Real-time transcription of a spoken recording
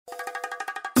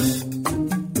Hello,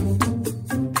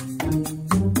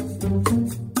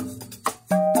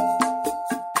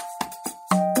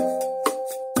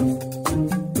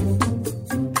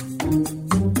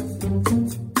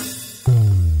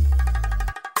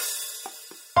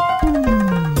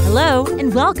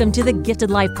 and welcome to the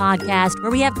Gifted Life Podcast, where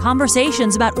we have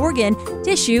conversations about organ,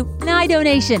 tissue, and eye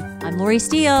donation. I'm Lori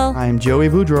Steele. I'm Joey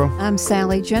Boudreau. I'm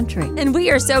Sally Gentry. And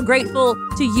we are so grateful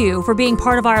to you for being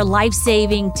part of our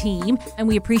life-saving team, and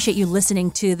we appreciate you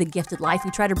listening to The Gifted Life.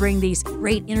 We try to bring these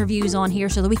great interviews on here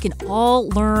so that we can all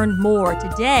learn more.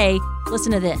 Today,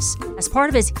 listen to this. As part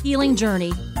of his healing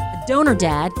journey, a donor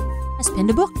dad has penned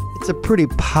a book. It's a pretty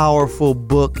powerful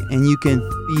book, and you can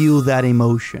feel that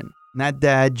emotion. And that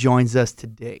dad joins us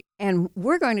today. And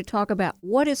we're going to talk about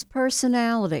what is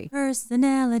personality.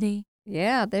 Personality.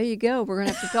 Yeah, there you go. We're going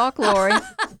to have to talk, Lori.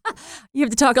 You have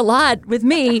to talk a lot with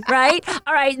me, right?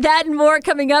 All right, that and more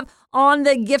coming up on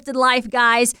The Gifted Life,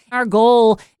 guys. Our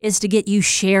goal is to get you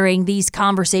sharing these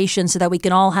conversations so that we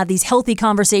can all have these healthy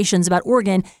conversations about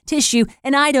organ, tissue,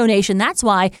 and eye donation. That's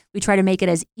why we try to make it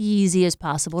as easy as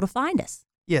possible to find us.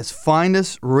 Yes, find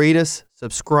us, rate us,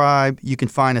 subscribe. You can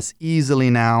find us easily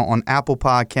now on Apple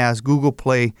Podcasts, Google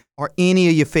Play, or any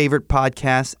of your favorite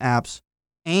podcast apps.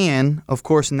 And, of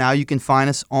course, now you can find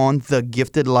us on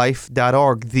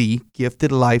thegiftedlife.org,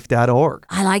 thegiftedlife.org.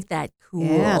 I like that. Cool.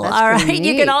 Yeah, that's all right. pretty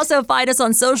You neat. can also find us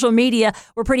on social media.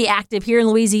 We're pretty active here in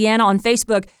Louisiana on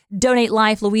Facebook, Donate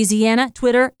Life Louisiana,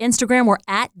 Twitter, Instagram. We're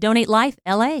at Donate Life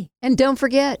LA. And don't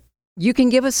forget, you can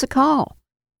give us a call,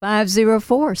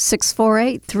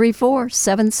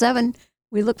 504-648-3477.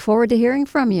 We look forward to hearing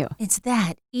from you. It's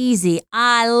that easy.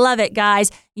 I love it,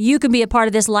 guys. You can be a part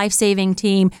of this life-saving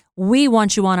team. We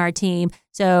want you on our team.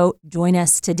 So join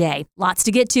us today. Lots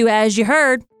to get to, as you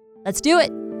heard. Let's do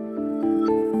it.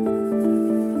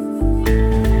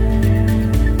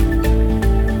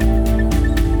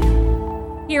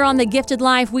 Here on The Gifted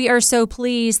Life, we are so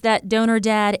pleased that donor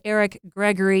dad Eric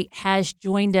Gregory has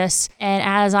joined us. And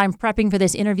as I'm prepping for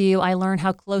this interview, I learned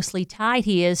how closely tied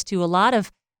he is to a lot of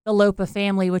the Lopa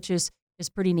family, which is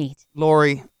pretty neat.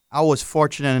 Lori, I was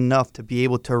fortunate enough to be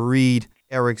able to read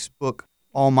Eric's book,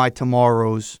 All My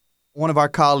Tomorrows. One of our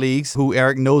colleagues, who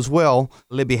Eric knows well,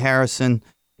 Libby Harrison,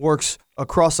 works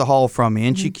across the hall from me.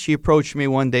 And she approached me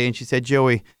one day and she said,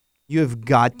 Joey, you have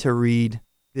got to read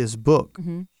this book.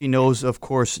 She knows, of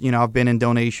course, I've been in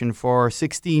donation for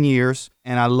 16 years,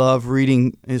 and I love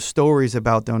reading his stories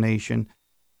about donation.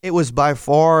 It was by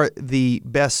far the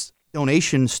best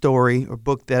donation story or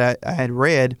book that I had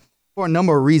read for a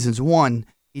number of reasons. One,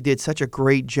 he did such a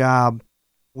great job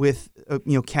with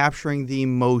capturing the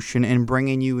emotion and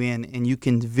bringing you in, and you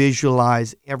can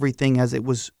visualize everything as it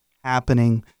was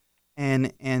happening,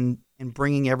 and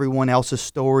bringing everyone else's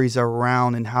stories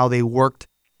around and how they worked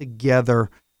together,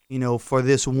 for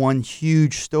this one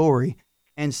huge story.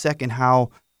 And second, how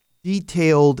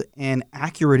detailed and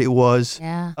accurate it was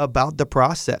about the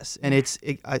process. And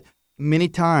many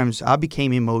times I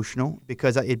became emotional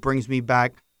because it brings me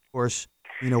back, of course,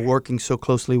 working so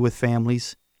closely with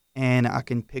families, and I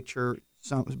can picture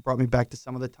it brought me back to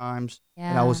some of the times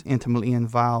that I was intimately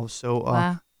involved.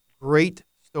 So great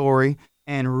story.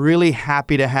 And really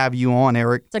happy to have you on,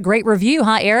 Eric. It's a great review,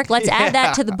 huh, Eric? Let's add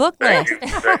that to the book list.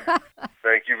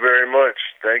 Thank you very much.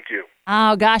 Thank you.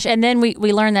 Oh, gosh. And then we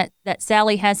learned that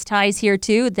Sally has ties here,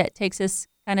 too. That takes us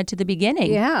kind of to the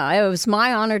beginning. Yeah, it was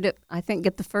my honor to, I think,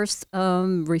 get the first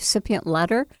recipient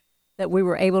letter that we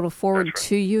were able to forward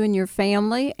to you and your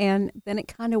family. And then it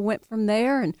kind of went from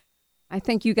there. And I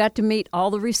think you got to meet all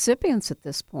the recipients at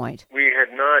this point. We had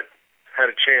not had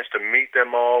a chance to meet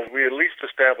them all. We at least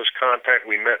established contact.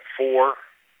 We met 4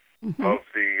 of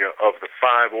the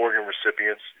 5 organ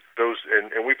recipients. Those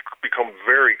and we've become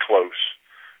very close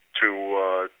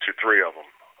to 3 of them.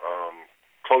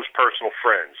 Close personal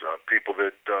friends, people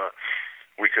that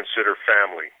we consider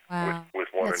family with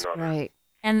one That's another. Right.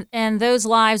 And those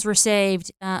lives were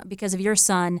saved because of your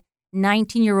son.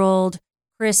 19-year-old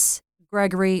Chris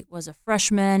Gregory was a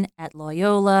freshman at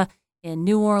Loyola in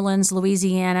New Orleans,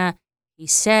 Louisiana. He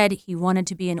said he wanted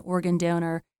to be an organ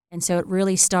donor, and so it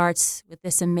really starts with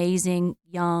this amazing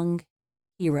young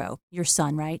hero, your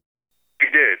son, right? He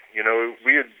did.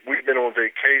 We'd been on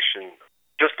vacation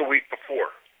just the week before.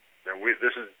 And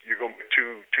you're going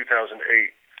to 2008,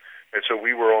 and so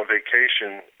we were on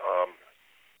vacation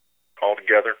all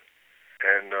together,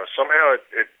 and somehow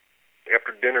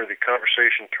after dinner the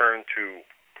conversation turned to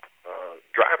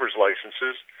driver's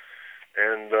licenses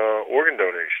and organ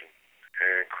donation.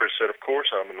 And Chris said, of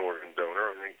course I'm an organ donor.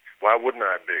 I mean, why wouldn't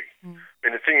I be?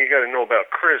 And the thing you got to know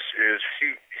about Chris is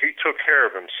he took care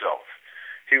of himself.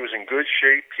 He was in good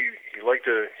shape. He liked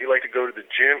to go to the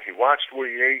gym. He watched what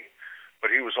he ate,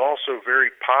 but he was also very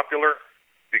popular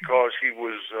because he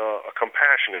was a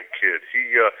compassionate kid.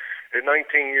 He at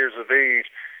 19 years of age,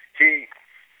 he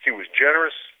was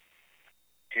generous.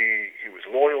 He was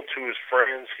loyal to his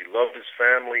friends. He loved his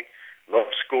family,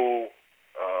 loved school.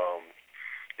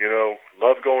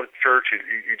 Loved going to church.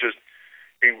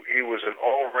 He was an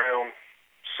all-around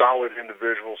solid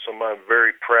individual. Somebody I'm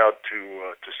very proud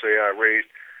to say I raised.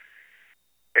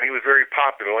 And he was very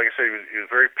popular. Like I said, he was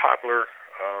very popular,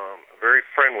 a very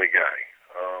friendly guy.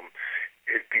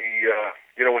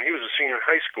 When he was a senior in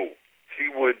high school, he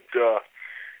would go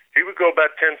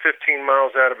about 10, 15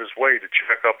 miles out of his way to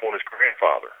check up on his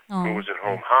grandfather, who was in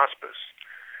home hospice.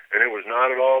 And it was not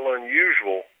at all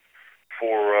unusual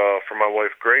for my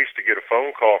wife Grace to get a phone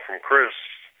call from Chris,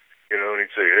 and he'd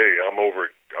say, "Hey, I'm over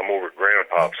at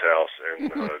Grandpa's house,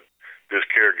 and this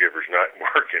caregiver's not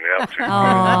working out too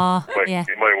good.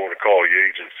 You might want to call the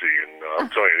agency." And I'm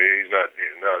telling you, he's not.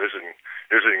 No, this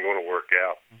isn't going to work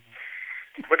out.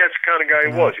 But that's the kind of guy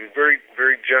he was. He was very,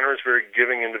 very generous, very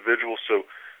giving individual. So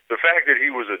the fact that he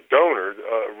was a donor,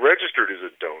 registered as a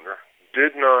donor,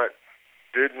 did not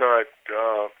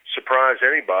surprise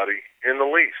anybody in the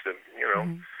least. And,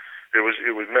 it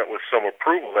was met with some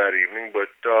approval that evening,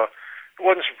 but it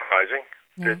wasn't surprising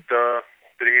that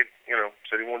he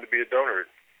said he wanted to be a donor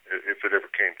if it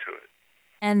ever came to it.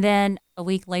 And then a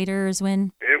week later is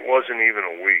when? It wasn't even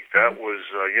a week. That was,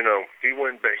 he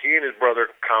went back. He and his brother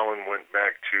Colin went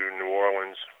back to New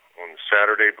Orleans on the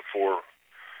Saturday before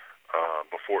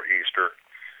Easter.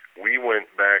 We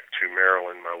went back to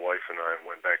Maryland. My wife and I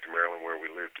went back to Maryland where we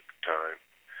lived at the time,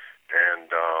 and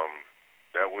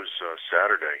that was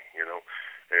Saturday. And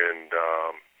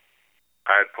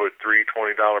I had put three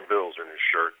 $20 bills in his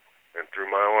shirt and threw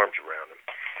my arms around him,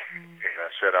 and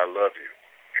I said, "I love you."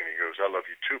 And he goes, "I love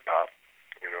you too, Pop."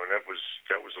 And that was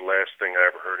the last thing I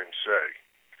ever heard him say.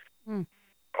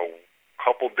 A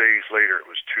couple days later, it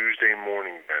was Tuesday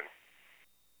morning then,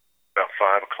 about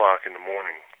 5 o'clock in the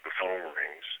morning, the phone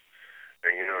rings.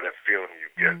 And you know that feeling you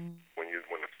get when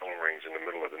the phone rings in the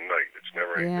middle of the night. It's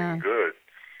never anything good.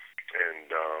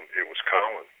 And it was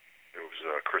Colin. It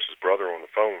was Chris's brother on the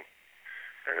phone.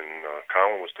 And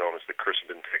Colin was telling us that Chris had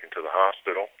been taken to the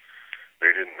hospital.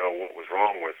 They didn't know what was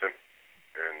wrong with him.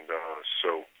 And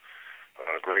so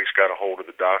Grace got a hold of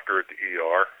the doctor at the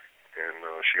ER, and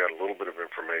she got a little bit of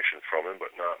information from him,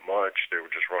 but not much. They were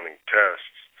just running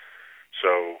tests.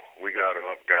 So we got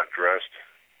up, got dressed,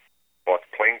 bought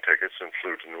the plane tickets, and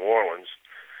flew to New Orleans.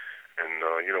 And,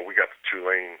 we got to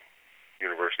Tulane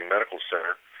University Medical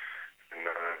Center, and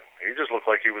he just looked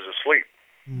like he was asleep.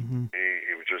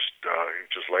 He was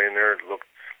just laying there, looked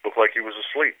like he was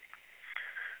asleep.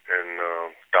 And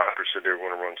doctors said they were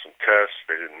going to run some tests.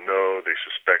 They didn't know. They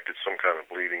suspected some kind of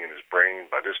bleeding in his brain.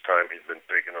 By this time, he'd been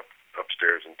taken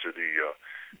upstairs into the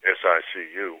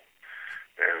SICU.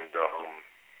 And,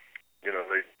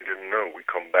 they didn't know. We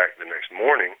come back the next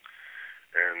morning,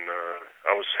 and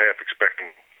I was half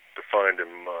expecting to find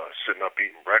him sitting up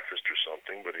eating breakfast or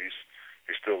something, but he's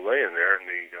still laying there, and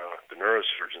the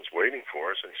neurosurgeon's waiting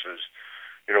for us, and he says,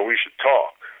 "We should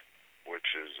talk,"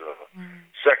 which is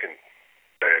second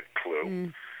bad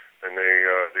clue. And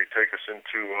they take us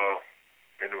into a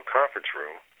conference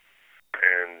room,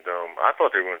 and I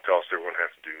thought they were going to tell us they were going to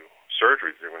have to do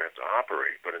surgery, they were going to have to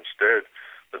operate, but instead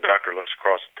the doctor looks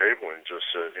across the table and just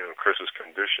said, Chris's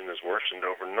condition has worsened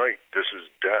overnight. This is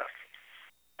death.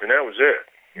 And that was it.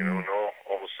 And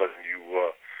all of a sudden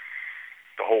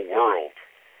the whole world,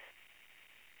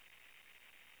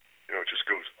 just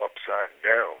goes upside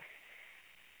down.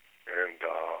 And,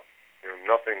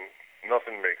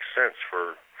 nothing makes sense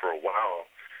for a while.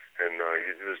 And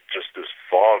there's just this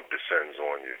fog descends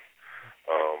on you.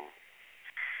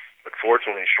 But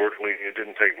fortunately, shortly, it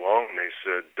didn't take long, and they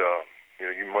said,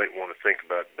 you might want to think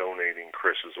about donating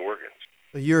Chris's organs.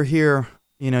 So you're here,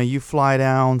 you fly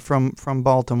down from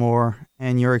Baltimore,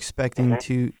 and you're expecting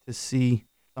to see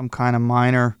some kind of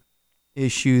minor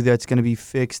issue that's going to be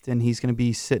fixed, and he's going to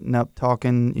be sitting up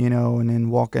talking, and then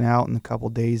walking out in a couple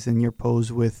of days, and you're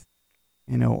posed with,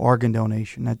 organ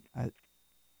donation.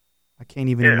 I can't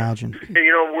even imagine.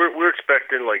 We're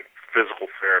expecting like physical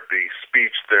therapy,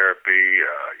 speech therapy.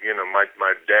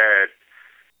 My dad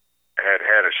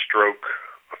had a stroke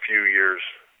a few years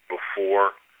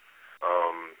before,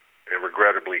 and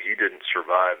regrettably he didn't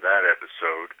survive that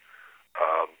episode.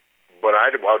 But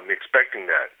I wasn't expecting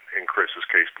that in Chris's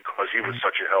case because he was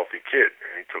such a healthy kid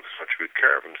and he took such good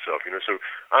care of himself. So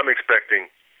I'm expecting,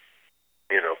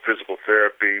 physical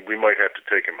therapy. We might have to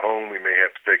take him home. We may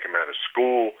have to take him out of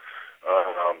school.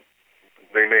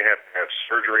 they may have to have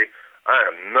surgery. I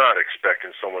am not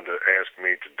expecting someone to ask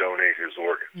me to donate his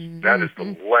organ. Mm-hmm. That is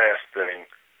the last thing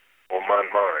on my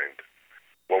mind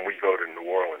when we go to New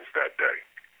Orleans that day.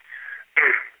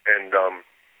 And,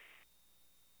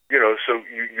 so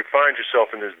you find yourself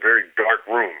in this very dark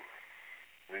room.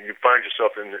 You find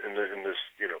yourself in this,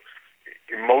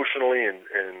 emotionally, and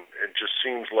it just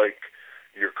seems like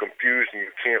you're confused and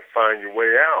you can't find your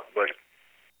way out. But,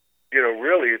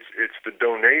 really it's the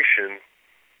donation,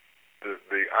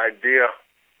 the idea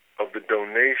of the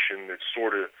donation that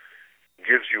sort of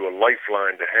gives you a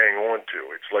lifeline to hang on to.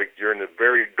 It's like you're in a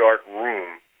very dark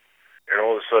room, and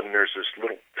all of a sudden there's this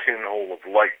little pinhole of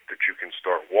light that you can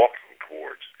start walking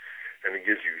towards, and it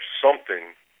gives you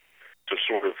something to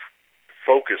sort of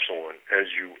focus on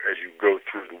as you go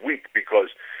through the week,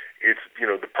 because it's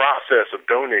the process of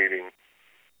donating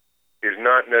is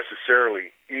not necessarily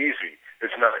easy.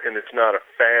 It's not a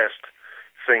fast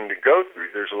thing to go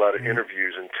through. There's a lot of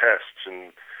interviews and tests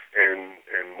and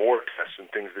more tests and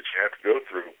things that you have to go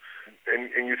through.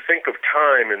 And you think of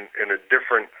time in a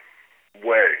different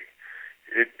way.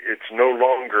 It's no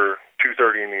longer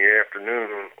 2:30 in the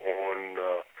afternoon on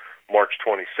March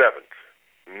 27th.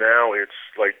 Now it's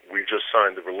like we just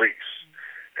signed the release,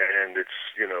 and it's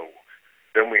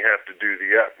then we have to do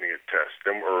the apnea test,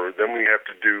 then we have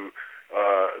to do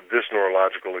this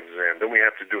neurological exam, then we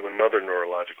have to do another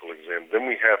neurological exam, then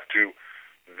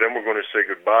we're going to say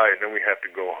goodbye, and then we have to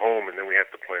go home, and then we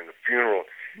have to plan the funeral.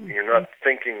 And you're not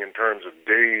thinking in terms of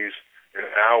days and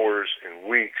hours and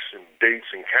weeks and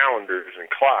dates and calendars and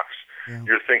clocks. Yeah.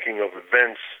 You're thinking of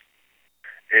events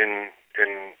in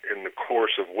the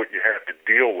course of what you have to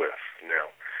deal with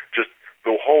now. Just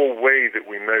the whole way that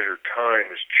we measure time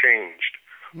has changed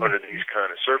under these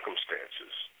kind of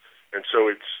circumstances. And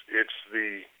so it's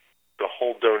the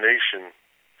whole donation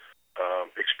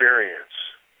experience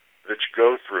that you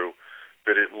go through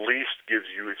that at least gives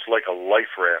you, it's like a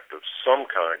life raft of some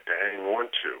kind to hang on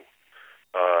to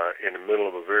in the middle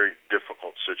of a very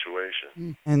difficult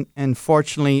situation. And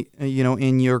fortunately,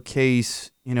 in your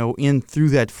case, in through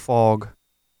that fog,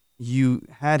 you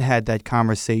had that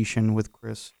conversation with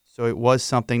Chris. So it was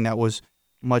something that was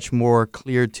much more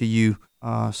clear to you.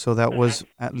 So that was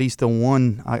at least the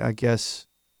one, I guess,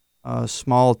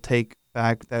 small take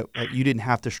back that you didn't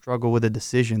have to struggle with a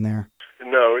decision there.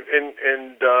 No, and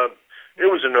it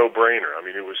was a no-brainer. I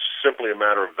mean, it was simply a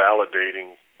matter of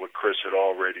validating what Chris had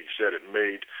already said. It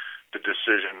made the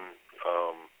decision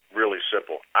really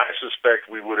simple. I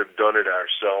suspect we would have done it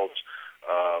ourselves,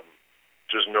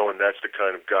 just knowing that's the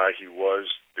kind of guy he was,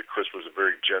 that Chris was a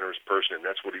very generous person, and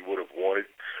that's what he would have wanted.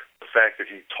 The fact that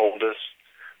he told us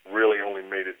really only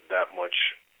made it that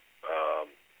much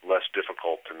less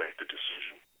difficult to make the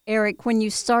decision. Eric, when you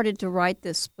started to write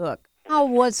this book, how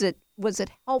was it? Was it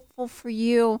helpful for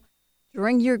you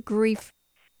during your grief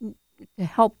to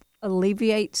help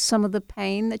alleviate some of the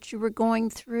pain that you were going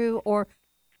through, or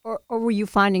were you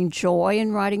finding joy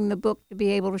in writing the book to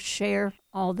be able to share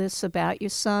all this about your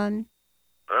son?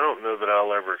 I don't know that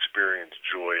I'll ever experience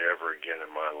joy ever again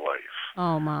in my life.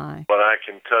 Oh, my. But I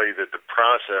can tell you that the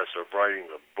process of writing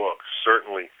the book,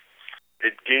 certainly,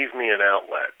 it gave me an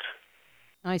outlet.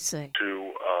 I see.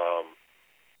 To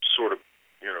sort of,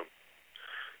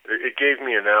 it gave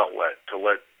me an outlet to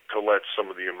let some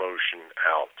of the emotion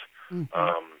out.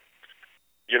 Mm-hmm.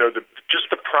 Just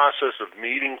the process of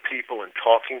meeting people and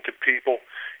talking to people.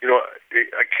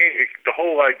 The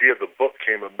whole idea of the book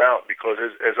came about because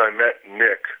as I met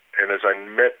Nick and as I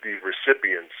met the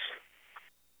recipients,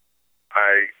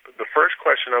 the first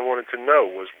question I wanted to know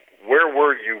was, where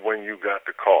were you when you got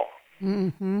the call?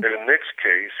 Mm-hmm. And in Nick's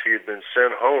case, he had been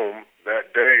sent home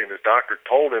that day, and his doctor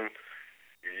told him,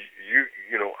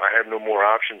 I have no more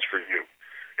options for you.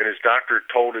 And his doctor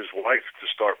told his wife to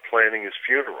start planning his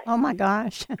funeral. Oh, my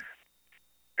gosh.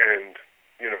 And,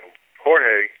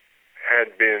 Jorge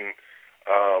had been,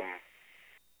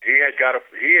 he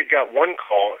had got one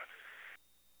call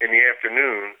in the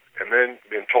afternoon and then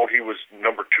been told he was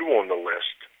number 2 on the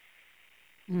list.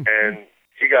 Mm-hmm. And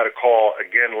he got a call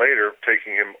again later,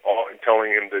 taking him and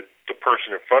telling him that the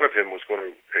person in front of him was going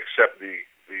to accept the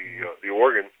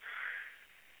organ,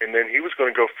 and then he was going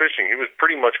to go fishing. He was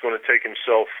pretty much going to take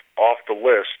himself off the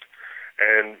list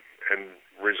and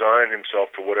resign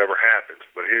himself to whatever happened.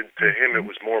 But to him, it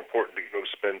was more important to go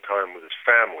spend time with his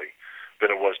family than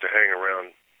it was to hang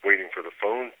around waiting for the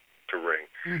phone to ring.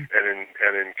 Mm.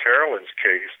 And in Carolyn's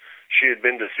case, she had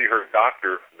been to see her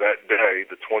doctor that day,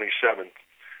 the 27th.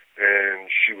 And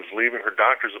she was leaving her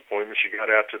doctor's appointment. She got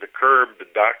out to the curb. The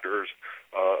doctor's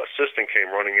assistant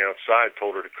came running outside,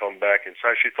 told her to come back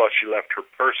inside. She thought she left her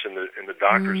purse in the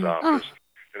doctor's office.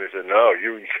 And they said, no,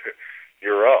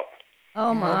 you're up.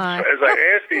 Oh, my. So as I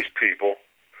asked these people,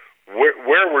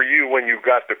 where were you when you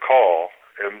got the call,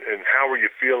 and how were you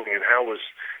feeling, and how were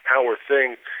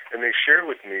things? And they shared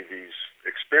with me these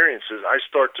experiences. I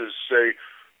start to say,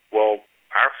 well,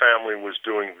 our family was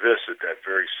doing this at that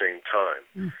very same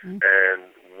time, and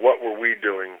what were we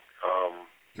doing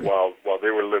while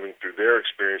they were living through their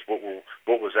experience?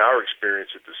 What was our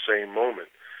experience at the same moment?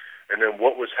 And then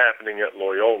what was happening at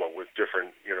Loyola with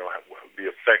different, the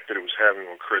effect that it was having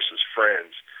on Chris's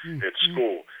friends at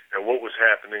school, and what was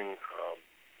happening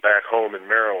back home in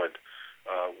Maryland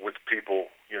with people,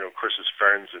 Chris's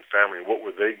friends and family. What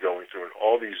were they going through? And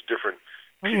all these different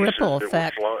pieces ripple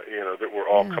effect. That were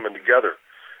all coming together.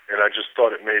 And I just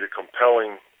thought it made a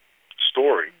compelling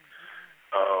story.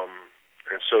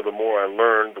 And so the more I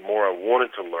learned, the more I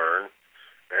wanted to learn,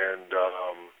 and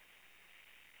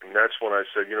that's when I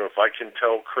said, if I can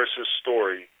tell Chris's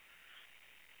story,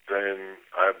 then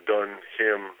I've done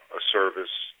him a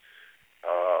service,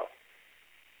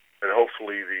 and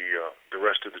hopefully the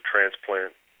rest of the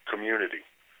transplant community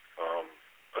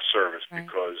a service,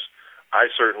 because I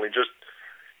certainly just,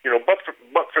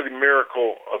 but for the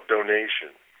miracle of donation,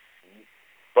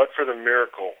 but for the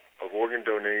miracle of organ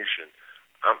donation,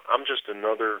 I'm just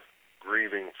another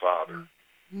grieving father.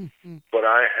 But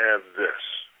I have this,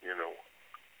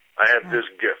 I have this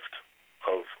gift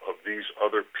of these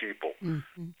other people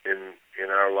in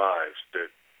our lives that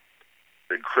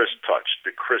Chris touched,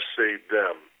 that Chris saved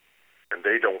them, and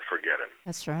they don't forget him.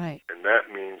 That's right. And that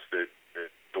means that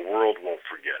the world won't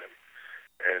forget him.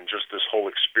 And just this whole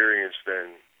experience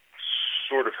then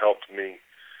sort of helped me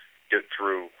get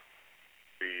through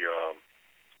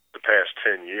the past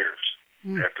 10 years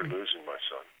after losing my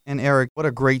son. And Eric, what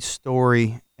a great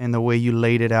story, and the way you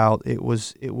laid it out, it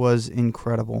was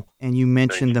incredible. And you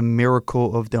mentioned the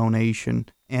miracle of donation,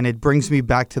 and it brings me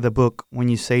back to the book when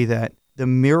you say that. The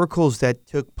miracles that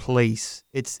took place.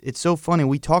 It's so funny.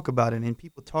 We talk about it, and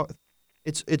people talk.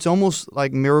 It's almost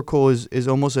like miracle is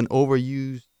almost an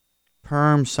overused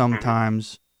term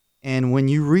sometimes. And when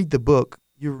you read the book,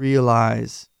 you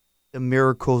realize the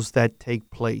miracles that take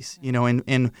place.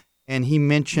 And he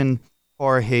mentioned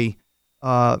Jorge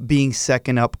being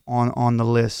second up on the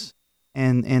list,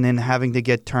 and then having to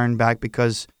get turned back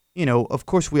because, of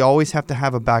course, we always have to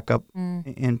have a backup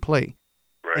in play.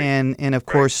 Right. And of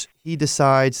course, he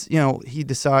decides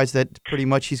that pretty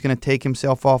much he's going to take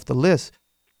himself off the list.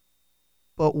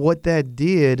 But what that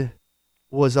did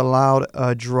was allowed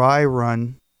a dry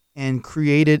run and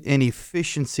created an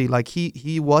efficiency. Like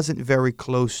he wasn't very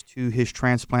close to his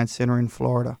transplant center in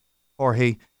Florida,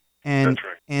 Jorge. And That's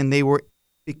right. And they were,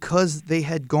 because they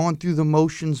had gone through the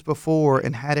motions before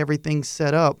and had everything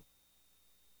set up,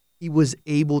 he was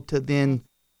able to then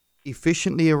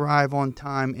efficiently arrive on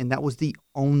time, and that was the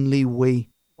only way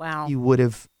he would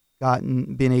have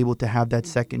been able to have that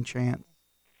second chance.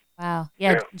 Wow.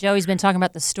 Yeah, Joey's been talking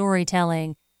about the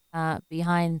storytelling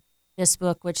behind this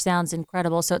book, which sounds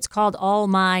incredible. So it's called All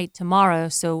My Tomorrow.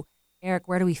 So, Eric,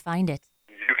 where do we find it?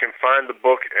 You can find the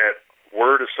book at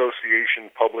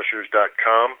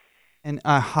wordassociationpublishers.com. And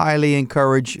I highly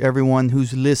encourage everyone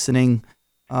who's listening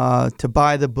to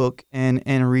buy the book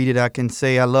and read it. I can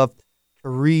say I love to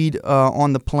read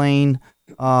on the plane.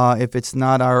 If it's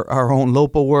not our own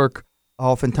local work,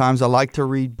 oftentimes I like to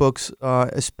read books,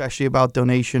 especially about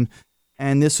donation.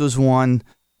 And this was one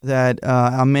that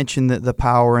I mentioned the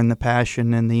power and the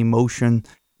passion and the emotion.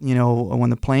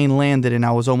 When the plane landed and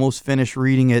I was almost finished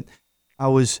reading it, I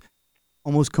was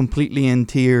almost completely in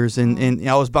tears, and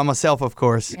I was by myself, of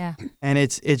course. Yeah. And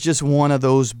it's just one of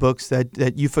those books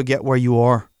that you forget where you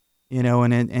are,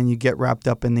 and you get wrapped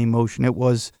up in the emotion. It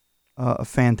was a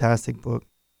fantastic book.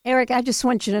 Eric, I just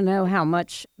want you to know how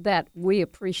much that we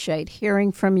appreciate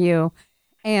hearing from you.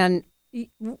 And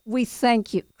we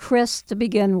thank you, Chris, to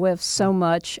begin with, so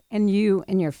much, and you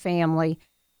and your family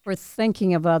for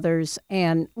thinking of others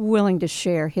and willing to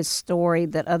share his story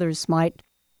that others might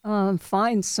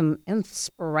find some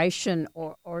inspiration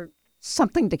or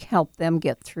something to help them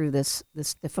get through this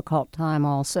difficult time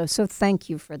also. So thank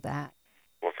you for that.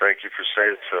 Well, thank you for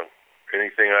saying so.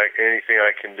 Anything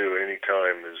I can do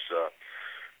anytime is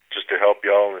just to help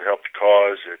y'all and help the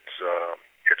cause.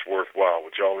 It's worthwhile.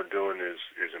 What y'all are doing is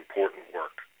important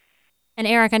work. And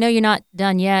Eric, I know you're not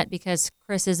done yet because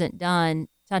Chris isn't done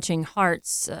touching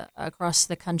hearts across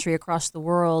the country, across the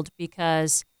world,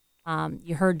 because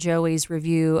you heard Joey's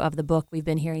review of the book. We've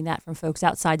been hearing that from folks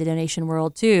outside the donation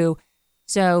world too.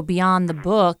 So beyond the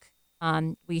book,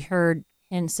 we heard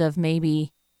hints of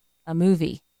maybe a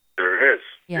movie. There is.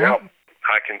 Yeah.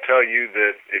 I can tell you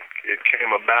that it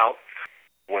came about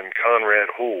when Conrad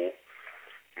Houle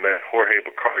met Jorge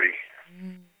Bacardi.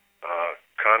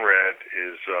 Conrad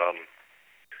is,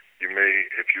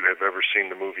 if you have ever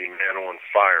seen the movie Man on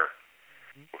Fire,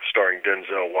 starring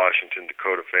Denzel Washington,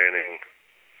 Dakota Fanning,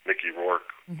 Mickey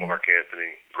Rourke, Mark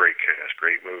Anthony, great cast,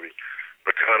 great movie.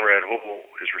 But Conrad Hubel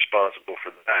is responsible for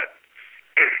that.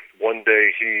 One day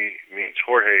he meets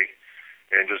Jorge,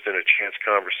 and just in a chance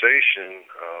conversation,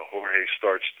 Jorge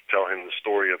starts to tell him the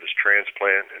story of his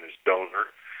transplant and his donor,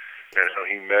 and how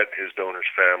he met his donor's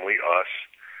family, us,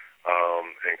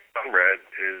 and Conrad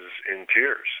is in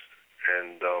tears.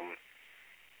 And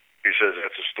he says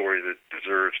that's a story that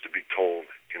deserves to be told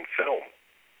in film.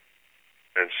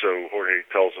 And so Jorge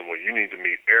tells him, well, you need to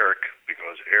meet Eric,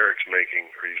 because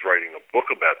he's writing a book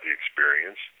about the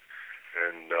experience.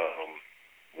 And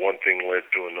one thing led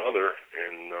to another,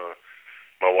 and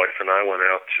my wife and I went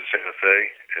out to Santa Fe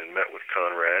and met with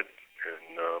Conrad,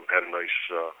 and had a nice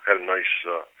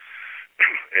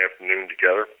afternoon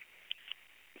together.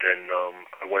 Then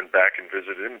I went back and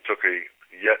visited him, took a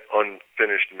yet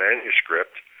unfinished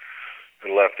manuscript,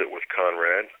 and left it with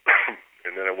Conrad.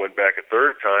 And then I went back a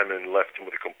third time and left him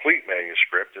with a complete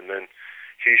manuscript, and then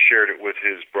he shared it with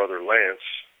his brother Lance,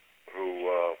 who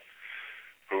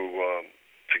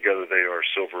together they are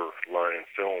Silver Lion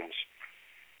Films,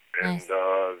 and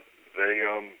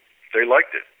they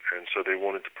liked it, and so they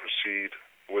wanted to proceed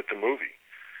with the movie.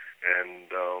 And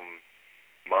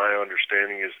my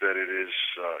understanding is that it is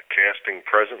casting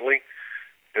presently,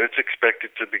 and it's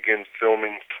expected to begin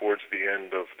filming towards the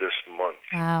end of this month.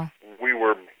 Wow.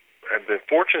 Have been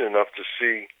fortunate enough to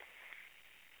see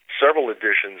several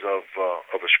editions of a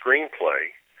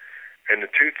screenplay, and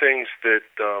the two things that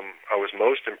I was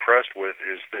most impressed with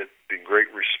is that the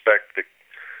great respect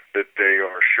that they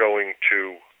are showing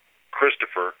to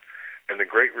Christopher, and the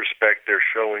great respect they're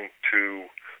showing to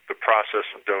the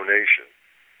process of donation.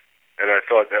 And I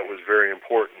thought that was very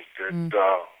important,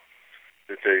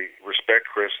 that they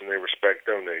respect Chris and they respect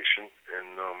donation.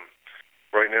 And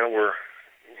right now we're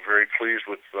very pleased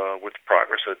with the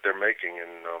progress that they're making,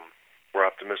 and we're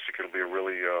optimistic it'll be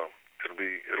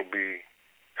it'll be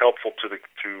helpful to the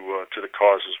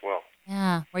cause as well.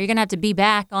 Yeah, well, you're going to have to be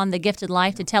back on The Gifted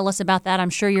Life to tell us about that. I'm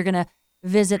sure you're going to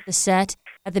visit the set.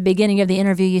 At the beginning of the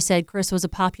interview, you said Chris was a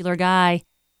popular guy.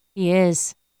 He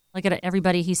is. Look at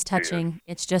everybody he's touching.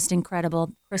 It's just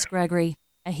incredible. Chris Gregory,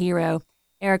 a hero.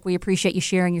 Eric, we appreciate you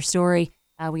sharing your story.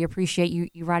 We appreciate you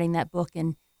writing that book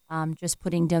and just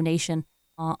putting donation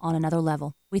on another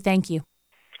level. We thank you.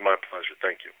 It's my pleasure.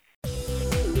 Thank you.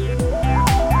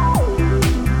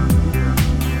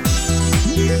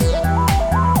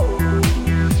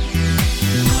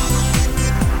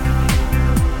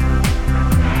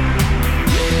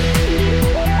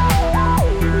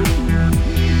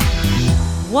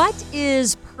 What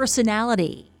is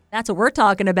personality? That's what we're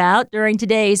talking about during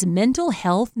today's Mental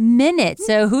Health Minute.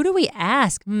 So who do we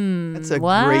ask? That's a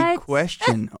great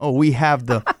question. Oh, we have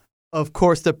of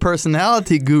course, the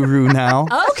personality guru now.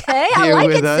 Okay, I like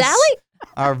it, us, Sally.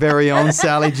 Our very own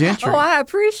Sally Gentry. Oh, I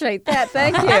appreciate that.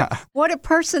 Thank you. What a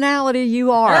personality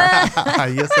you are.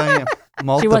 Yes, I am.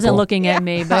 Multiple. She wasn't looking at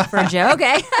me, but for Joe.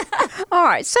 Okay. All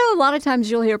right. So a lot of times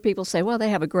you'll hear people say, well, they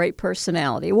have a great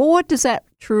personality. Well, what does that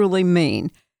truly mean?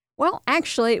 Well,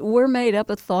 actually, we're made up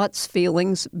of thoughts,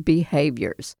 feelings,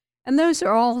 behaviors. And those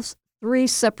are all three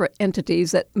separate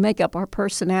entities that make up our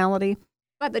personality.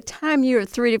 By the time you're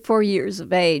 3 to 4 years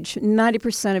of age,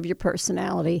 90% of your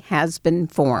personality has been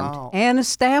formed and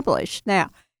established. Now,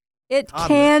 it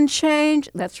can change,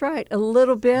 that's right, a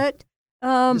little bit.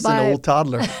 Just an old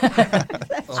toddler.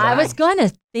 I was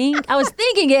thinking it. What was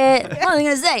I going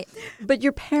to say? But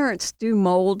your parents do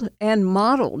mold and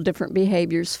model different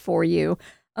behaviors for you.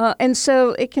 And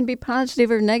so it can be positive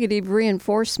or negative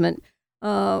reinforcement,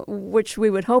 which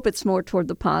we would hope it's more toward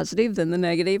the positive than the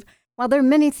negative. While there are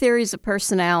many theories of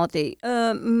personality,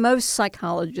 most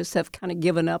psychologists have kind of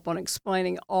given up on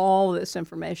explaining all this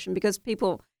information because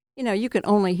people, you can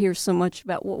only hear so much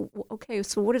about, well, okay,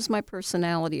 so what is my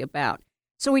personality about?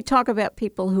 So we talk about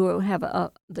people who have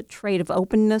the trait of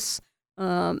openness.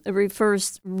 It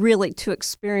refers really to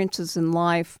experiences in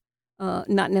life.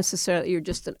 Not necessarily you're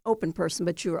just an open person,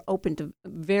 but you are open to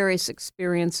various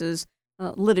experiences,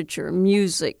 literature,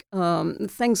 music,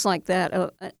 things like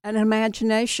that, an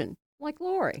imagination, like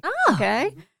Lori. Oh.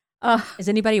 Okay. Is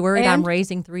anybody worried I'm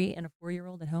raising 3 and a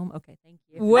 4-year-old at home? Okay, thank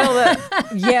you. Well,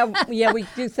 yeah, we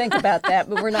do think about that,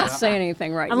 but we're not saying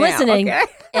anything right now. I'm listening, okay?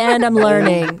 And I'm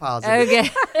learning. Positive.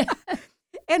 Okay.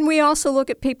 And we also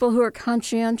look at people who are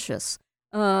conscientious.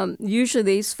 Usually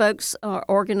these folks are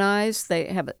organized. They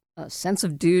have a sense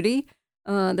of duty.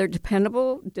 They're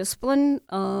dependable, disciplined.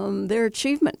 They're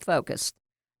achievement-focused.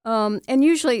 And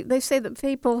usually they say that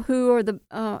people who are the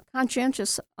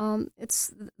conscientious, it's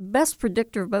the best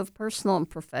predictor of both personal and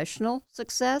professional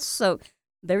success. So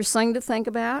there's something to think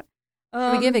about.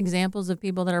 Can we give examples of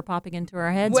people that are popping into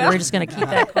our heads? Well- Or we're just going to keep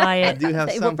that I quiet? do have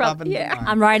They some will prob- popping yeah. to mind.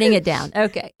 I'm writing it down.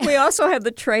 Okay. We also have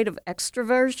the trait of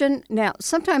extroversion. Now,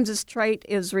 sometimes this trait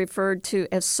is referred to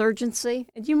as surgency.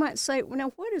 And you might say, well,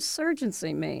 now, what does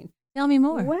surgency mean? Tell me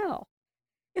more. Well,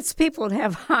 it's people that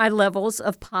have high levels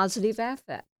of positive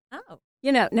affect. Oh.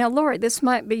 Now, Lori, this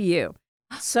might be you.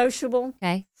 Sociable,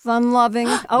 Okay. fun-loving.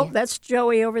 Oh, Yeah. that's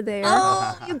Joey over there.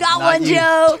 Oh, you got Not one, you.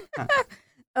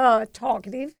 Joe.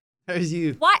 Talkative. There's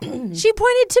you. What? She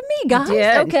pointed to me, guys.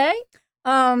 did. Okay.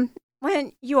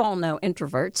 When you all know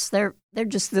introverts, they're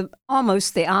just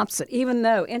almost the opposite. Even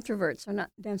though introverts are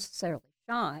not necessarily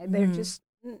shy, they're Mhm. just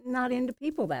not into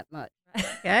people that much.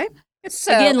 Okay.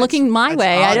 So Again, looking my That's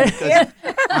way. I odd don't.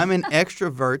 because I'm an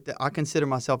extrovert. I consider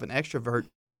myself an extrovert,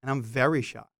 and I'm very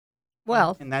shy.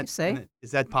 well, And that, you see, and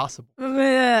is that possible?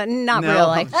 not No,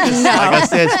 really. just like I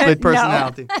said, split No.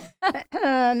 personality.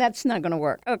 That's not going to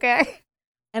work. Okay.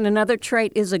 And another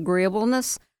trait is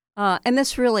agreeableness. And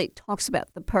this really talks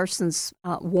about the person's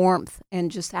warmth and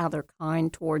just how they're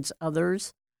kind towards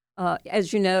others.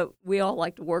 As you know, we all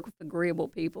like to work with agreeable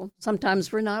people.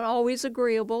 Sometimes we're not always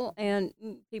agreeable, and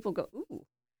people go, ooh.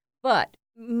 But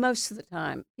most of the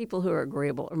time, people who are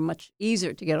agreeable are much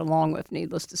easier to get along with,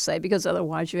 needless to say, because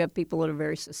otherwise you have people that are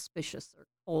very suspicious or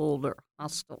cold or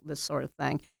hostile, this sort of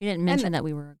thing. You didn't mention that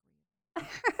we were.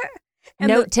 And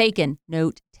Note taken.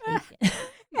 Note taken.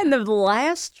 And the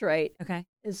last trait Okay.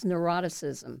 is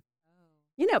neuroticism.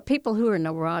 People who are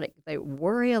neurotic, they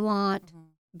worry a lot.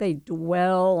 They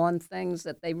dwell on things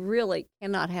that they really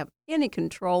cannot have any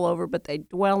control over, but they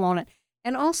dwell on it.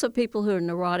 And also people who are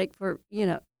neurotic for,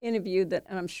 any of you that,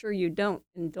 and I'm sure you don't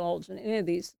indulge in any of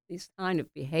these kind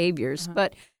of behaviors,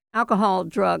 but alcohol,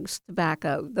 drugs,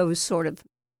 tobacco, those sort of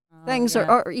things yeah.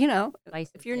 are,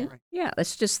 Vices, if you're, yeah. yeah,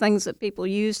 that's just things that people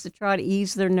use to try to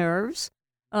ease their nerves.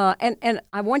 And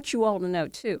I want you all to know,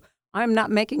 too, I'm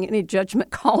not making any judgment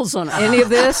calls on any of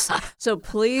this, so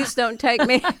please don't take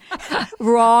me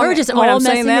wrong. We're just when all I'm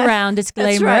saying messing that. around.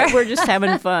 Disclaimer. That's right. We're just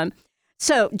having fun.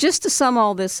 So just to sum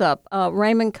all this up,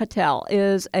 Raymond Cattell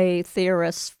is a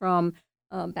theorist from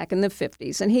back in the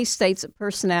 50s, and he states that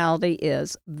personality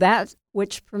is that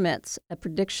which permits a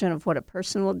prediction of what a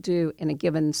person will do in a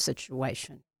given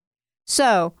situation.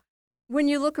 So when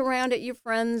you look around at your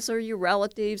friends or your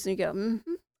relatives and you go,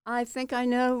 I think I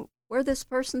know where this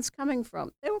person's coming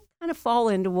from, they will kind of fall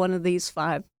into one of these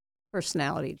 5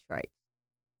 personality traits.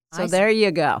 So there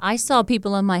you go. I saw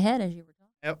people in my head as you were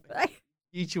talking. Yep.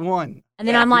 Each one. And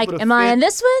then I'm like, People to am I fit. in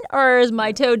this one or is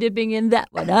my toe dipping in that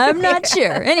one? I'm not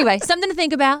sure. Anyway, something to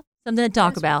think about, something to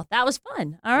talk about. That was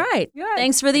fun. All right. Good.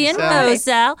 Thanks for the Thanks, info,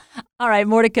 Sal. Sal. All right,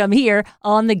 more to come here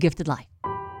on The Gifted Life.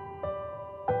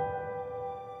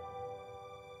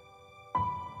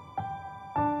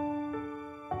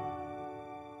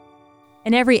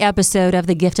 In every episode of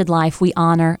The Gifted Life, we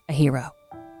honor a hero.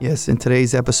 Yes, in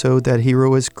today's episode, that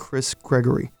hero is Chris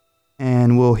Gregory.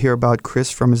 And we'll hear about Chris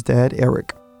from his dad,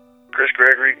 Eric. Chris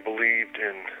Gregory believed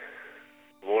in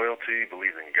loyalty,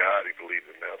 believed in God. He believed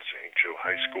in Mount St. Joe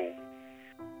High School.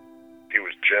 He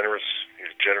was generous. He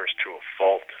was generous to a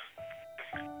fault.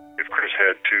 If Chris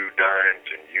had 2 dimes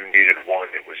and you needed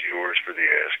one, it was yours for the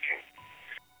asking.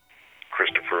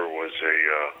 Christopher was a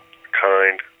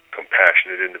kind,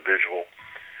 compassionate individual.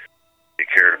 He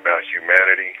cared about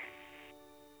humanity.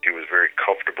 He was very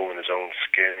comfortable in his own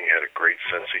skin. He had a great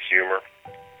sense of humor.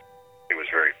 He was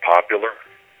very popular.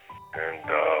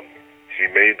 And he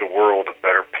made the world a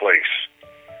better place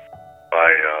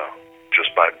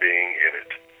just by being in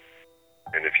it.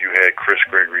 And if you had Chris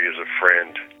Gregory as a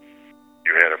friend,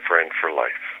 you had a friend for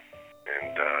life.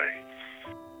 And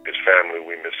his family,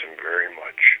 we miss him very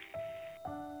much.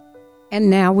 And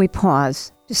now we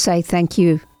pause to say thank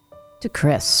you to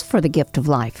Chris for the gift of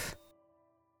life.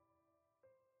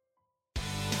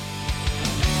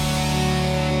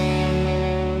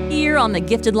 Here on The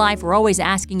Gifted Life, we're always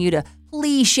asking you to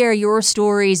please share your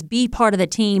stories, be part of the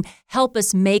team, help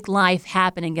us make life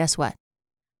happen. And guess what?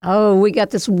 Oh, we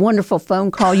got this wonderful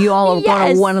phone call. You all are going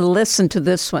Yes. to want to listen to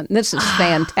this one. This is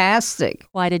fantastic.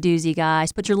 Quite a doozy,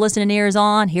 guys. Put your listening ears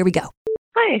on. Here we go.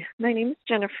 Hi, my name is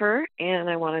Jennifer, and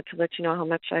I wanted to let you know how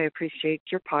much I appreciate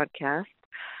your podcast.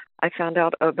 I found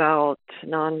out about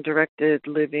non-directed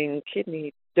living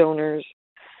kidney donors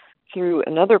through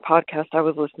another podcast I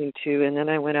was listening to, and then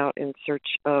I went out in search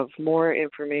of more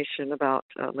information about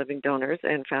living donors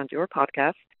and found your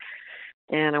podcast.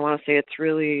 And I want to say it's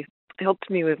really helped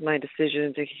me with my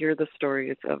decision to hear the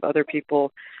stories of other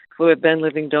people who have been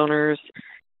living donors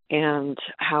and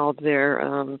how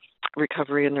their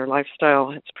recovery and their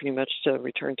lifestyle has pretty much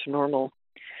returned to normal.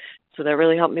 So that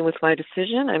really helped me with my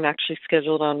decision. I'm actually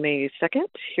scheduled on May 2nd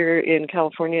here in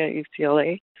California at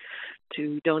UCLA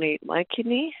to donate my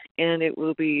kidney, and it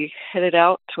will be headed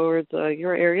out towards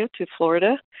your area to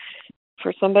Florida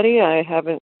for somebody. I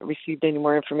haven't received any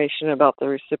more information about the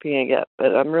recipient yet,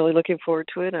 but I'm really looking forward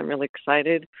to it. I'm really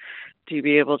excited to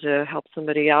be able to help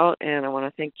somebody out, and I want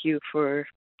to thank you for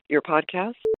your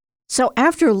podcast. So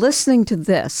after listening to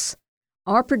this,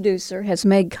 our producer has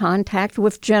made contact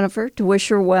with Jennifer to wish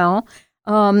her well,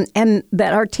 and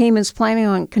that our team is planning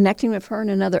on connecting with her in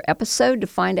another episode to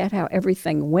find out how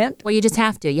everything went. Well, you just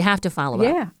have to. You have to follow up.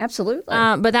 Yeah, absolutely.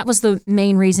 But that was the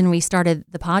main reason we started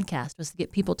the podcast, was to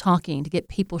get people talking, to get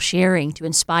people sharing, to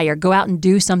inspire. Go out and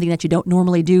do something that you don't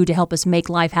normally do to help us make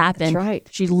life happen. That's right.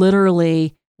 She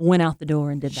literally went out the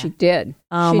door and did that. She did.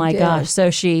 Oh, my gosh.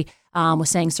 So she was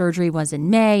saying surgery was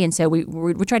in May, and so we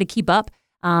try to keep up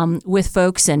with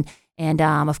folks and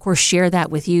of course share that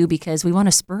with you, because we want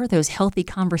to spur those healthy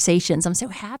conversations. I'm so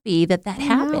happy that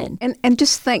happened. And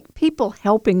just think, people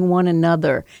helping one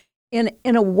another in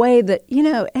a way that,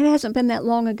 it hasn't been that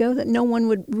long ago that no one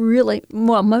would really,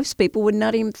 most people would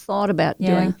not even thought about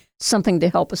doing something to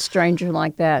help a stranger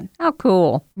like that. How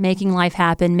cool. Making life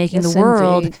happen, making Yes, the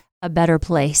world indeed. a better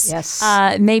place. Yes.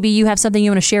 Maybe you have something you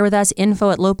want to share with us,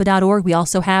 info@lopa.org. We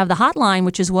also have the hotline,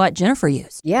 which is what Jennifer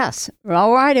used. Yes.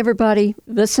 All right, everybody.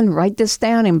 Listen, write this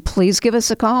down and please give us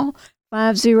a call,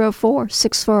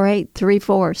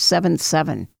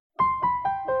 504-648-3477.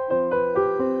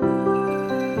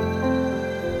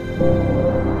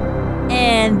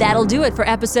 And that'll do it for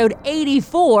episode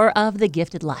 84 of The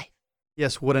Gifted Life.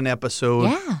 Yes, what an episode.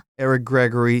 Yeah. Eric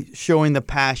Gregory showing the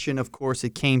passion. Of course,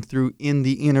 it came through in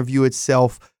the interview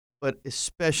itself, but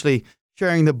especially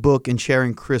sharing the book and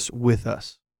sharing Chris with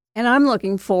us. And I'm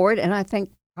looking forward, and I think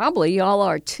probably y'all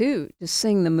are too, to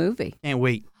seeing the movie. Can't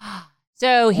wait.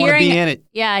 So Want to be in it.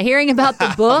 hearing about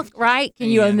the book, right? Can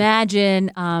you imagine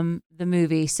the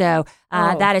movie? So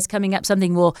that is coming up,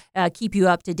 something we'll keep you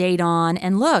up to date on.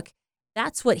 And look,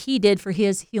 that's what he did for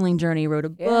his healing journey. He wrote a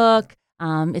book.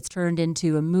 It's turned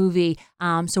into a movie.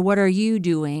 So what are you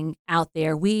doing out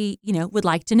there? We, would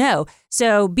like to know.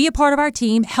 So be a part of our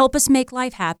team. Help us make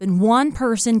life happen. One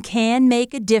person can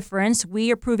make a difference.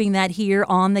 We are proving that here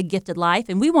on The Gifted Life.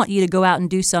 And we want you to go out and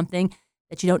do something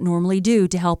that you don't normally do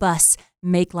to help us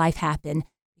make life happen,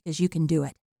 because you can do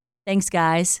it. Thanks,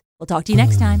 guys. We'll talk to you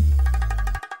next time.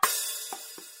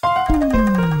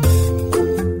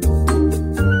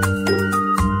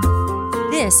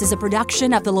 This is a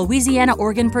production of the Louisiana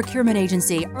Organ Procurement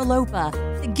Agency, or LOPA.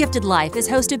 The Gifted Life is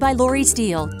hosted by Lori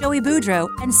Steele, Joey Boudreau,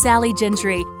 and Sally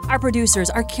Gentry. Our producers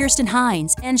are Kirsten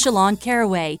Hines and Shalon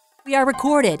Caraway. We are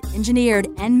recorded, engineered,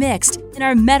 and mixed in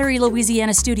our Metairie,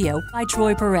 Louisiana studio by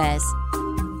Troy Perez.